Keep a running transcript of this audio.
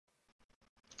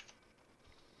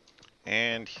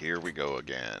And here we go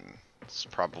again. It's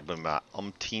probably my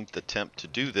umpteenth attempt to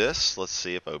do this. Let's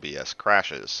see if OBS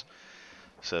crashes.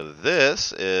 So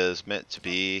this is meant to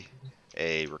be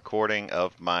a recording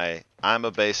of my I'm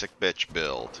a Basic Bitch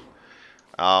build.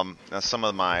 Now some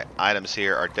of my items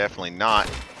here are definitely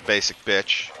not Basic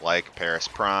Bitch, like Paris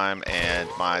Prime and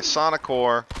my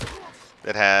Sonicore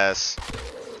that has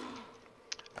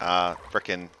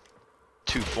frickin'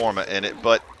 2 Forma in it,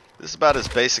 but this is about as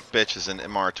basic bitch as an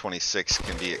MR26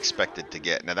 can be expected to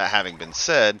get. Now that having been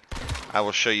said, I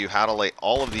will show you how to lay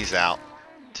all of these out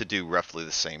to do roughly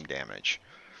the same damage.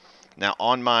 Now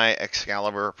on my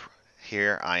Excalibur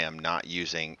here, I am not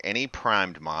using any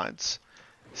primed mods.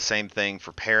 Same thing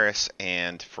for Paris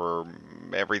and for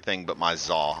everything but my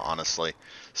Zaw, honestly.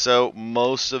 So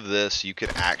most of this you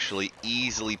could actually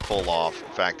easily pull off.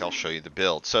 In fact, I'll show you the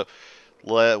build. So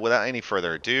without any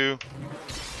further ado,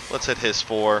 let's hit his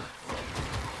 4.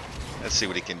 Let's see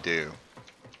what he can do.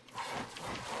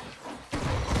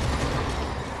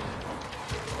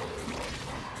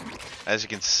 As you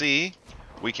can see,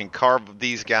 we can carve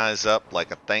these guys up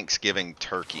like a Thanksgiving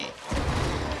turkey.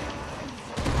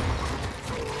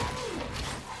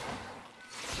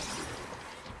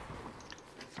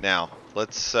 Now,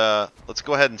 let's go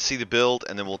ahead and see the build,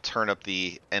 and then we'll turn up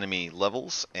the enemy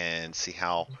levels and see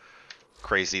how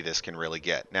crazy this can really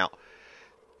get. Now,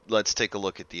 let's take a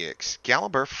look at the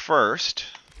Excalibur first.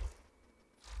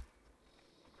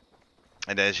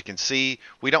 And as you can see,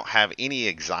 we don't have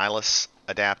any Exilis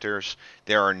adapters.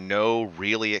 There are no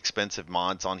really expensive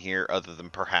mods on here other than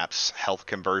perhaps health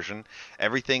conversion.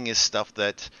 Everything is stuff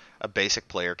that a basic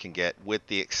player can get with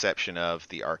the exception of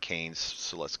the arcanes.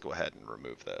 So let's go ahead and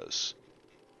remove those.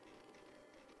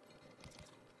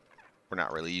 We're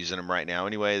not really using them right now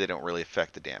anyway. They don't really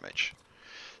affect the damage.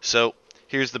 So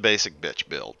here's the basic bitch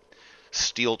build.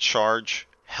 Steel charge,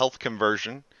 health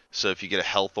conversion. So if you get a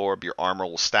health orb, your armor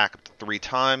will stack up to 3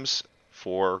 times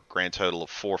for a grand total of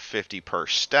 450 per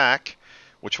stack,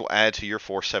 which will add to your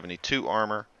 472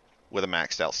 armor with a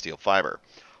maxed out steel fiber.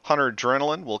 Hunter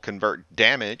Adrenaline will convert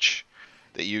damage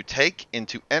that you take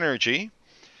into energy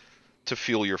to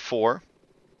fuel your 4.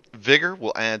 Vigor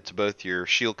will add to both your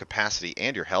shield capacity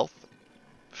and your health.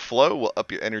 Flow will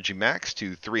up your energy max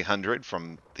to 300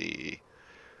 from the,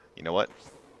 you know what,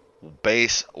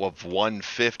 base of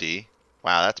 150.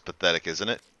 Wow, that's pathetic, isn't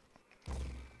it?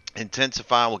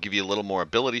 Intensify will give you a little more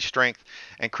ability strength.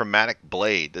 And Chromatic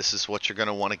Blade, this is what you're going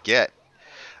to want to get.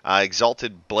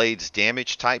 Exalted Blade's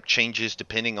damage type changes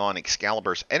depending on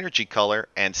Excalibur's energy color,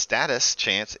 and status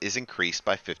chance is increased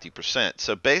by 50%.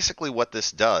 So basically what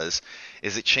this does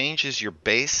is it changes your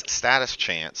base status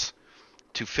chance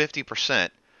to 50%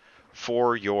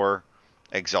 for your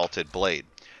Exalted Blade.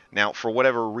 Now, for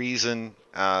whatever reason,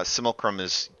 Simulacrum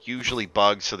is usually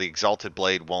bugged, so the Exalted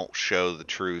Blade won't show the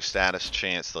true status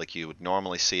chance like you would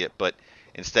normally see it, but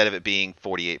instead of it being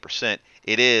 48%,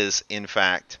 it is, in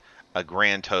fact, a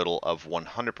grand total of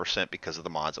 100% because of the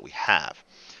mods that we have.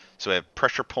 So we have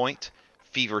Pressure Point,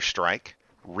 Fever Strike,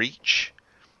 Reach,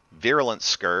 Virulent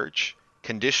Scourge,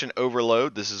 Condition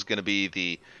Overload. This is going to be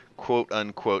the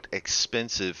quote-unquote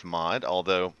expensive mod,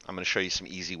 although I'm going to show you some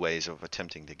easy ways of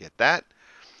attempting to get that.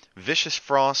 Vicious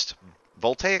Frost.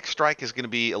 Voltaic Strike is going to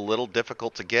be a little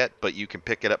difficult to get, but you can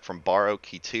pick it up from Baro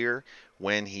Kitir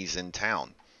when he's in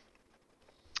town.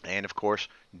 And of course,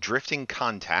 Drifting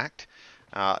Contact.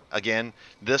 Again,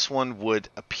 this one would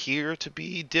appear to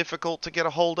be difficult to get a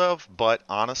hold of, but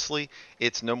honestly,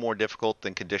 it's no more difficult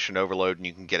than Condition Overload, and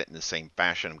you can get it in the same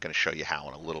fashion. I'm going to show you how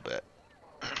in a little bit.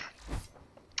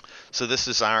 So this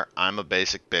is our I'm a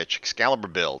Basic Bitch Excalibur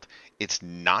build. It's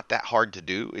not that hard to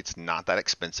do. It's not that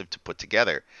expensive to put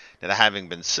together. Now, that having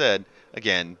been said,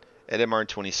 again, at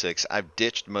MR26, I've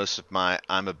ditched most of my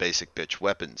I'm a Basic Bitch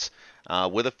weapons,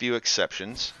 with a few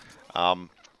exceptions. The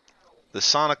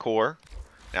Sonicore,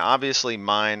 now obviously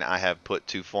mine, I have put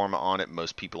 2 Forma on it.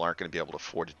 Most people aren't going to be able to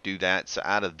afford to do that. So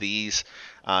out of these,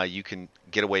 you can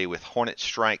get away with Hornet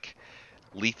Strike.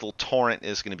 Lethal Torrent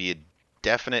is going to be a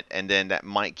definite, and then that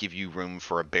might give you room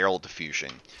for a barrel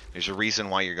diffusion. There's a reason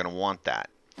why you're going to want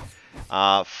that.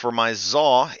 For my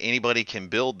Zaw, anybody can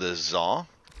build this Zaw.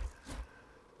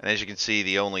 And as you can see,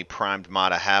 the only primed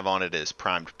mod I have on it is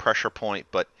primed Pressure Point,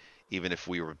 but even if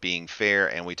we were being fair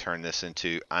and we turn this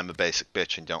into I'm a Basic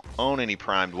Bitch and don't own any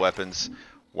primed weapons,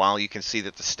 while you can see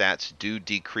that the stats do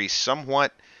decrease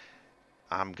somewhat,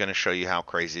 I'm going to show you how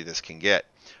crazy this can get.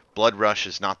 Blood Rush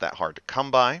is not that hard to come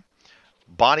by.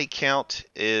 Body count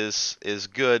is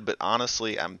good, but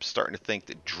honestly, I'm starting to think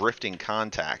that Drifting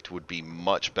Contact would be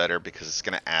much better because it's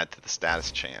going to add to the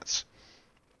status chance.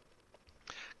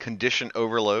 Condition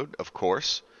Overload, of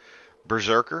course.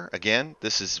 Berserker, again,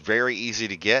 this is very easy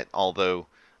to get, although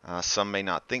some may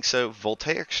not think so.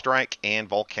 Voltaic Strike and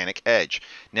Volcanic Edge.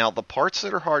 Now, the parts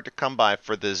that are hard to come by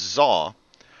for this Zaw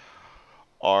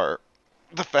are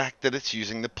the fact that it's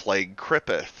using the Plague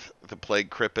Crippeth. The Plague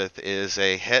Crippeth is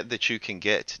a head that you can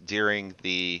get during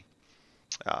the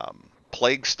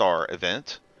Plague Star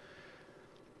event,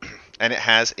 and it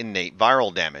has innate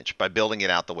viral damage. By building it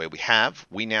out the way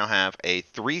we now have a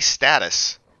 3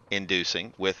 status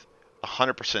inducing with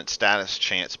 100% status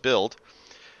chance build,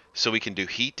 so we can do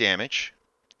heat damage,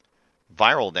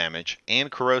 viral damage,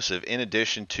 and corrosive, in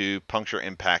addition to puncture,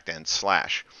 impact, and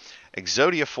slash.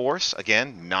 Exodia Force,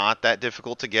 again, not that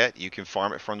difficult to get. You can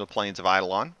farm it from the Plains of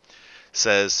Eidolon.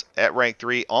 Says, at rank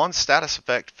 3, on status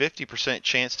effect, 50%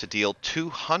 chance to deal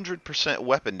 200%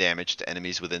 weapon damage to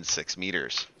enemies within 6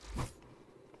 meters.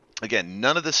 Again,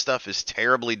 none of this stuff is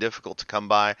terribly difficult to come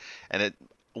by, and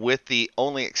with the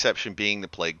only exception being the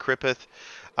Plague Crippeth,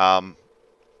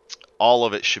 all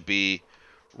of it should be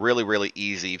really, really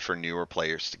easy for newer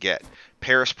players to get.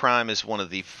 Paris Prime is one of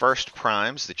the first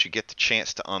primes that you get the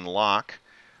chance to unlock.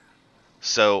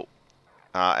 So,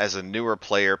 as a newer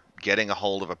player, getting a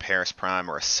hold of a Paris Prime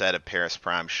or a set of Paris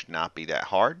Prime should not be that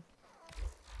hard.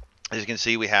 As you can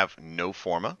see, we have no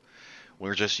Forma.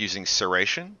 We're just using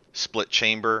Serration, Split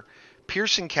Chamber.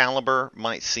 Piercing Caliber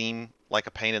might seem like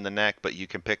a pain in the neck, but you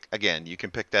can pick, again, you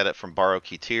can pick that up from Borrow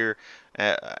Ketir,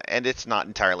 and it's not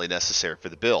entirely necessary for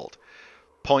the build.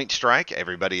 Point Strike,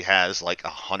 everybody has like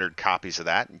 100 copies of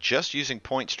that. Just using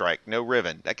Point Strike, no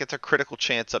Riven, that gets a critical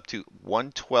chance up to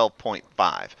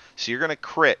 112.5. So you're going to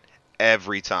crit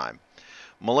every time.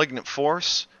 Malignant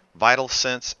Force, Vital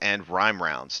Sense, and Rhyme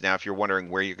Rounds. Now, if you're wondering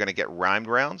where you're going to get rhymed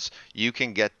rounds, you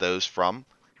can get those from,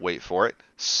 wait for it,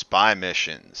 spy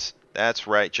missions. That's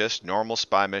right, just normal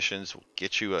spy missions will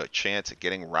get you a chance at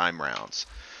getting rhyme rounds.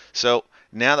 So,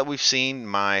 now that we've seen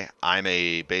my I'm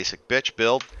a basic bitch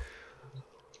build,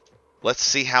 let's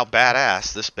see how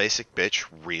badass this basic bitch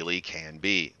really can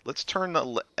be. Let's turn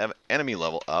the enemy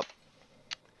level up.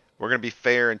 We're going to be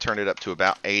fair and turn it up to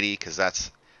about 80, because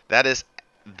that is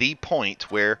the point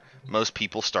where most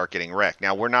people start getting wrecked.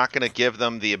 Now, we're not going to give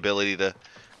them the ability to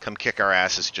come kick our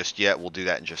asses just yet. We'll do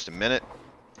that in just a minute.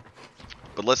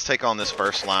 But let's take on this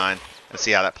first line and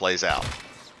see how that plays out.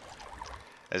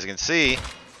 As you can see,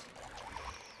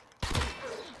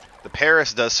 the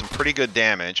Paris does some pretty good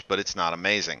damage, but it's not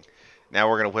amazing. Now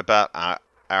we're going to whip out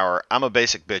our I'm a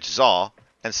basic bitch Zaw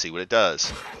and see what it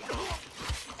does.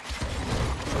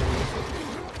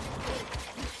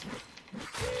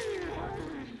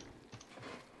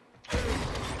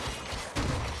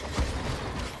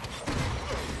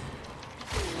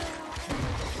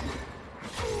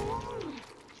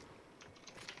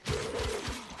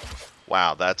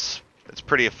 Wow, that's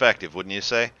pretty effective, wouldn't you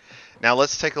say? Now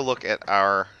let's take a look at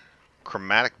our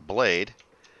Chromatic Blade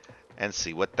and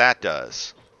see what that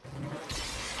does.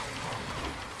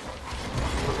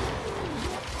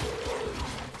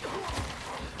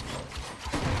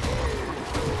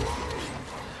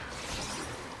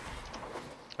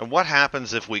 And what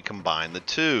happens if we combine the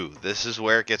two? This is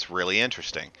where it gets really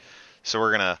interesting. So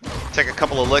we're going to take a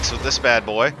couple of licks with this bad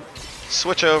boy,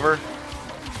 switch over,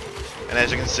 and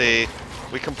as you can see,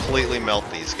 we completely melt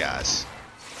these guys.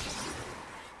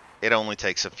 It only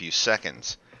takes a few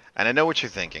seconds. And I know what you're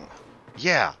thinking.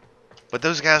 Yeah, but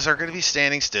those guys are going to be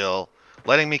standing still,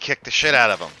 letting me kick the shit out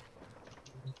of them.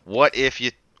 What if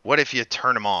you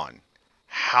turn them on?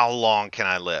 How long can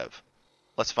I live?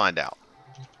 Let's find out.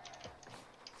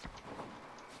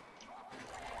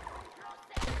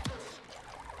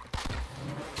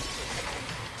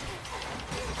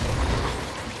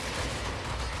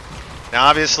 Now,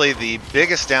 obviously, the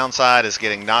biggest downside is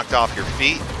getting knocked off your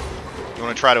feet. You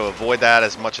want to try to avoid that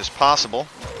as much as possible.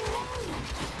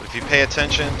 But if you pay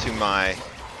attention to my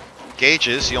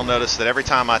gauges, you'll notice that every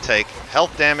time I take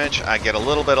health damage, I get a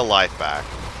little bit of life back.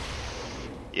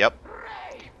 Yep.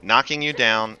 Knocking you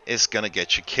down is going to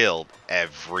get you killed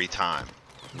every time.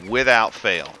 Without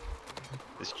fail.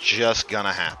 It's just going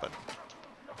to happen.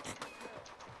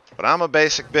 But I'm a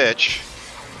basic bitch,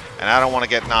 and I don't want to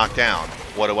get knocked down.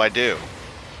 What do?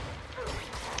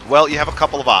 Well, you have a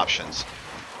couple of options.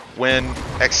 When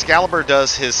Excalibur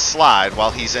does his slide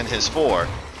while he's in his 4,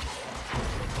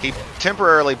 he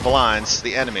temporarily blinds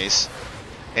the enemies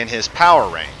in his power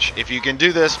range. If you can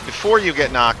do this before you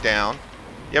get knocked down,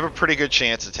 you have a pretty good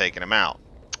chance of taking him out.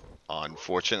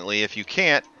 Unfortunately, if you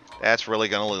can't, that's really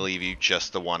going to leave you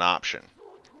just the one option.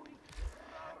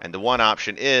 And the one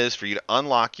option is for you to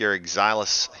unlock your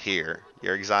Exilus here,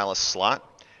 your Exilus slot,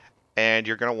 and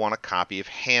you're going to want a copy of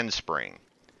Handspring.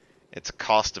 It's a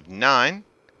cost of 9,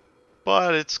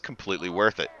 but it's completely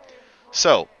worth it.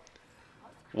 So,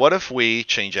 what if we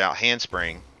change out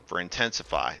Handspring for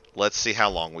Intensify? Let's see how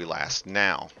long we last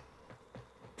now.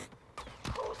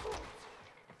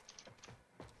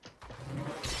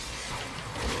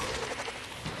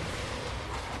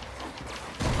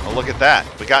 Oh, look at that.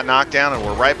 We got knocked down and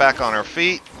we're right back on our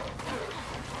feet.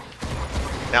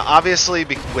 Now, obviously,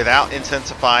 without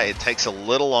Intensify, it takes a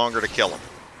little longer to kill them.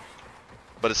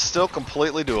 But it's still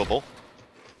completely doable.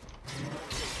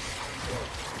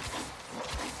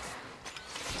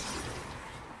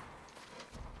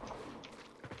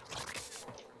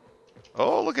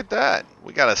 Oh, look at that.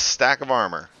 We got a stack of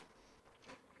armor.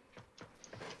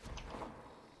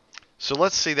 So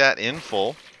let's see that in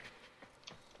full.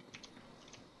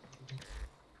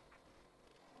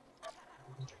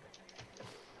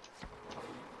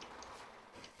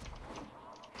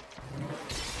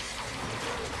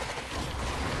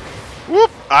 Whoop!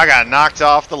 I got knocked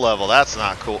off the level. That's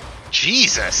not cool.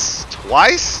 Jesus!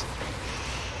 Twice?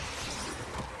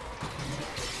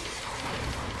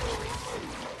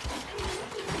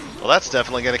 Well, that's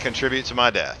definitely going to contribute to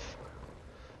my death.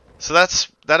 So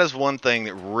that is one thing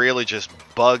that really just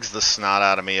bugs the snot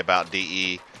out of me about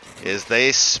DE, is they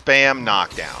spam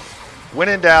knockdown. When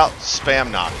in doubt,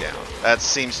 spam knockdown. That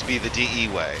seems to be the DE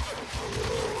way.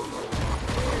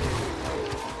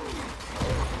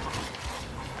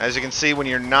 As you can see, when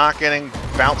you're not getting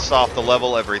bounced off the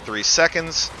level every 3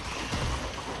 seconds,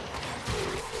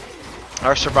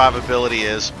 our survivability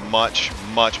is much,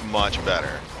 much, much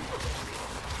better.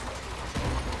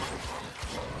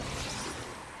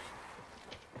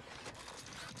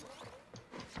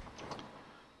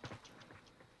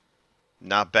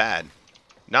 Not bad.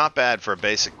 Not bad for a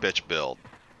basic bitch build.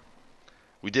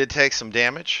 We did take some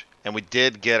damage, and we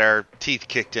did get our teeth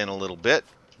kicked in a little bit,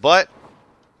 but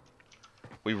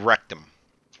we wrecked them.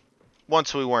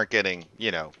 Once we weren't getting,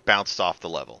 you know, bounced off the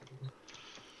level.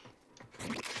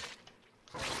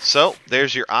 So,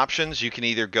 there's your options. You can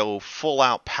either go full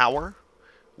out power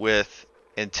with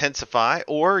Intensify,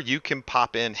 or you can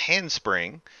pop in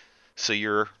Handspring, so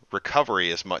your recovery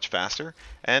is much faster.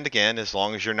 And again, as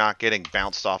long as you're not getting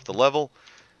bounced off the level,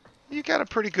 you got a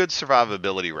pretty good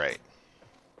survivability rate.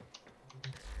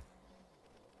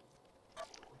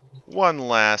 One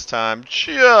last time,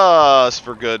 just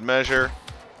for good measure.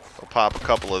 We'll pop a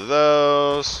couple of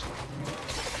those.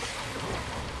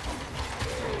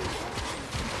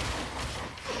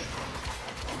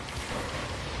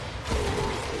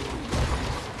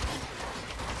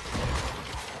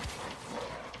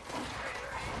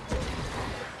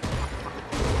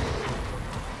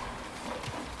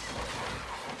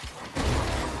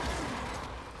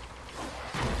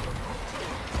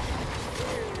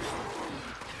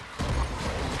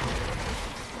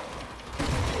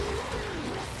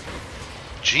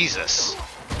 Jesus,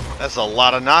 that's a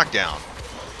lot of knockdown.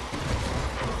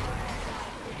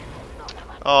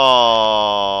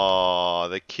 Oh,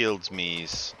 they killed me.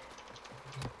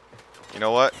 You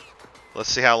know what? Let's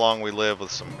see how long we live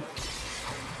with some.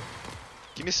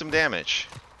 Give me some damage.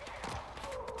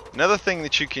 Another thing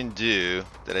that you can do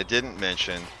that I didn't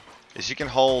mention is you can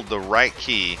hold the right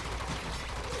key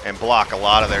and block a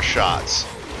lot of their shots.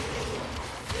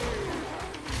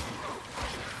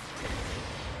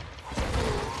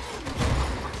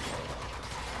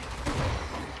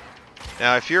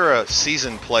 Now, if you're a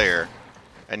seasoned player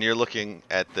and you're looking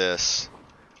at this,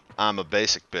 I'm a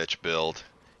basic bitch build,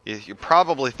 you're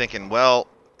probably thinking, well,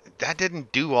 that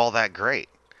didn't do all that great.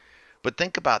 But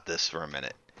think about this for a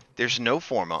minute. There's no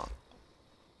Forma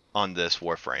on this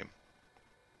Warframe.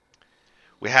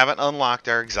 We haven't unlocked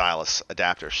our Exilis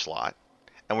adapter slot,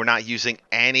 and we're not using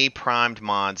any primed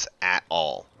mods at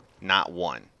all. Not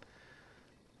one.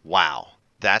 Wow,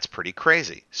 that's pretty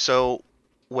crazy. So,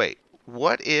 wait.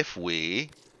 What if we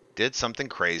did something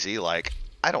crazy like,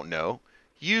 I don't know,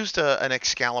 used an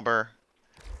Excalibur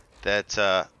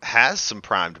that has some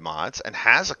primed mods and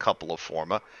has a couple of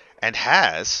Forma and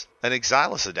has an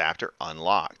Exilis adapter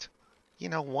unlocked? You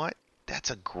know what? That's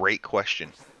a great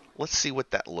question. Let's see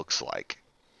what that looks like.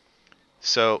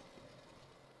 So,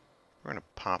 we're going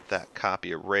to pop that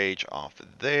copy of Rage off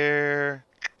of there.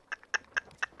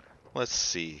 Let's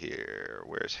see here.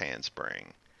 Where's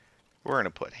Handspring? We're going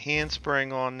to put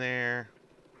Handspring on there.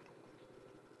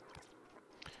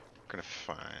 We're going to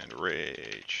find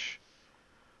Rage.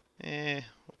 We'll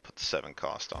put the 7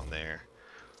 cost on there.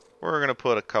 We're going to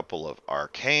put a couple of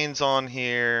Arcanes on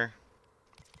here.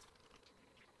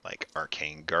 Like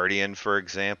Arcane Guardian, for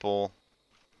example.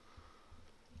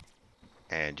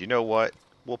 And you know what?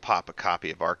 We'll pop a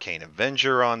copy of Arcane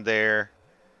Avenger on there.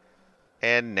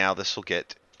 And now this will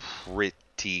get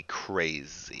pretty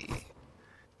crazy.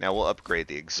 Now we'll upgrade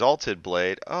the Exalted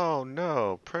Blade. Oh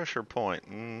no, pressure point.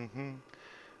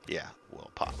 Yeah, we'll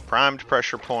pop primed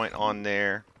pressure point on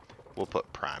there. We'll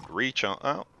put primed reach on.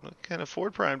 Oh, we can't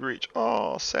afford primed reach.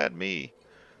 Oh, sad me.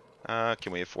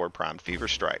 Can we afford primed fever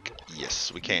strike?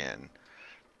 Yes, we can.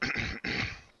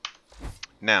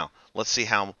 Now, let's see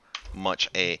how much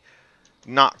a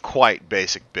not quite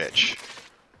basic bitch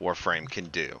Warframe can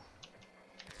do.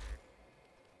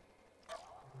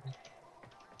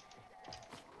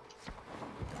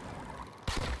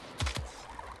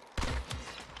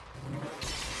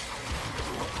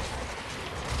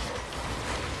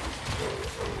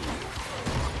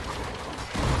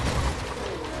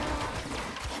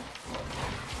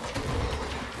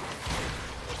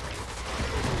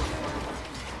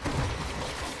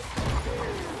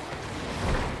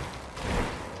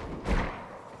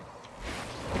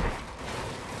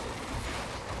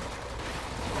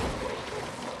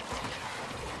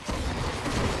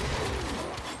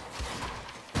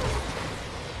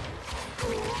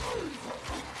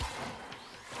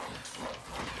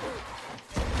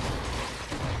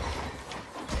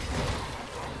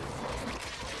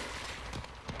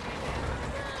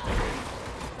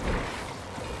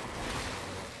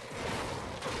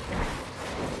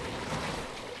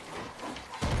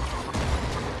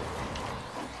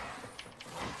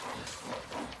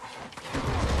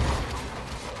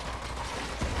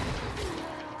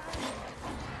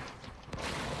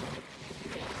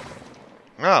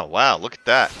 Oh, wow, look at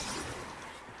that.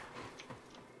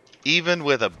 Even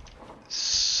with a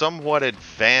somewhat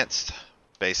advanced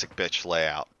basic bitch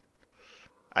layout,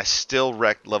 I still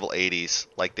wrecked level 80s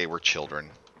like they were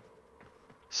children.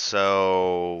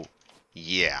 So,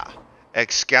 yeah.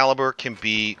 Excalibur can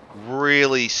be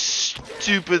really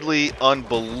stupidly,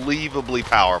 unbelievably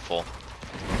powerful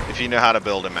if you know how to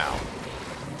build him out.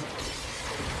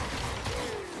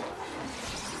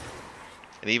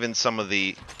 And even some of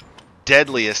the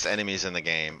deadliest enemies in the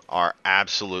game are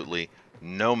absolutely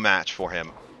no match for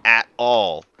him at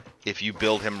all if you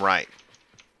build him right.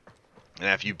 And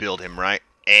if you build him right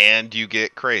and you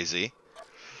get crazy,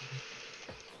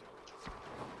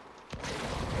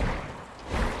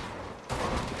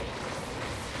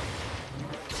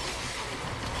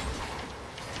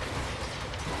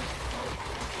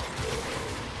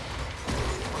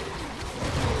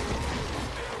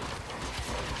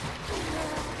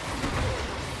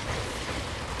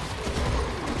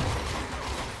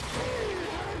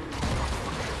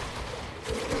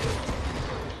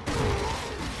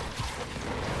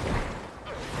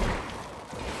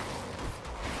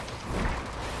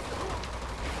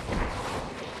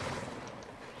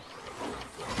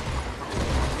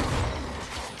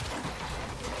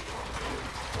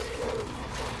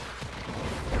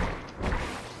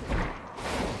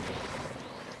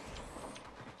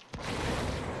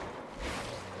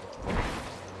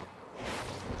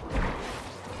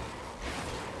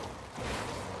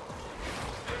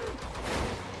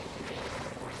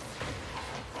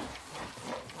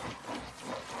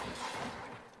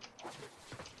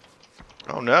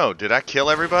 oh no, did I kill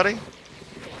everybody?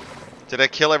 Did I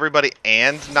kill everybody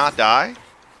and not die?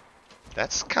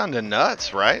 That's kind of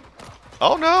nuts, right?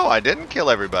 Oh no, I didn't kill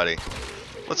everybody.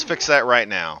 Let's fix that right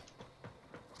now.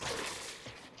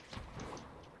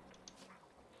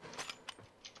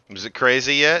 Is it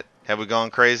crazy yet? Have we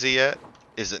gone crazy yet?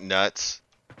 Is it nuts?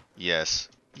 Yes.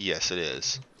 Yes, it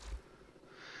is.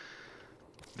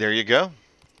 There you go.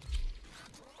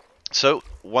 So,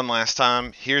 one last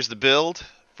time, here's the build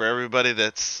for everybody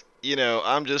that's, you know,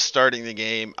 I'm just starting the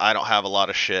game, I don't have a lot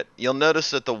of shit. You'll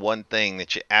notice that the one thing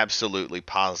that you absolutely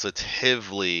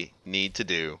positively need to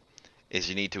do is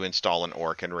you need to install an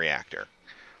Orkin reactor.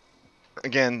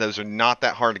 Again, those are not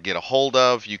that hard to get a hold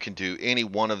of. You can do any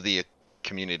one of the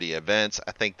community events.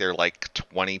 I think they're like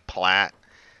 20 plat,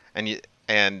 and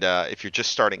if you're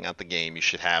just starting out the game, you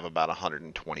should have about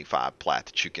 125 plat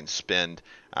that you can spend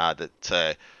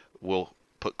that will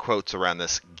put quotes around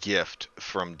this gift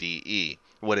from DE.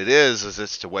 What it is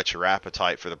it's to whet your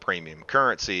appetite for the premium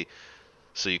currency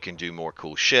so you can do more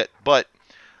cool shit. But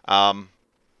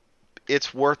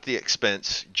it's worth the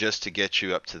expense just to get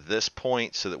you up to this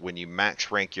point so that when you max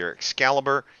rank your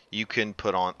Excalibur, you can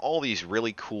put on all these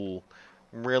really cool,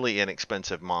 really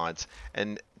inexpensive mods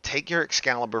and take your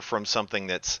Excalibur from something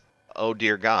that's, oh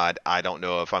dear God, I don't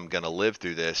know if I'm going to live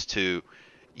through this, to,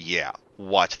 yeah,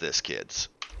 watch this, kids.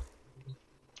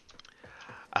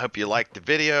 I hope you liked the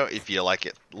video. If you like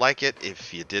it, like it.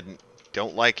 If you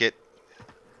don't like it,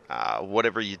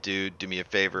 whatever you do, do me a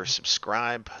favor,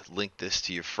 subscribe, link this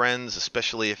to your friends,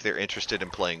 especially if they're interested in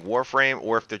playing Warframe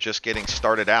or if they're just getting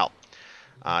started out.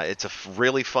 It's a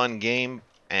really fun game,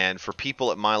 And for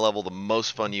people at my level, the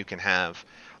most fun you can have,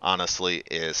 honestly,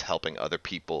 is helping other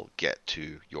people get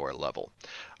to your level.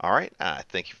 All right,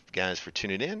 thank you guys for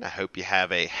tuning in. I hope you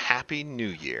have a happy new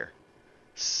year.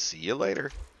 See you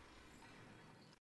later.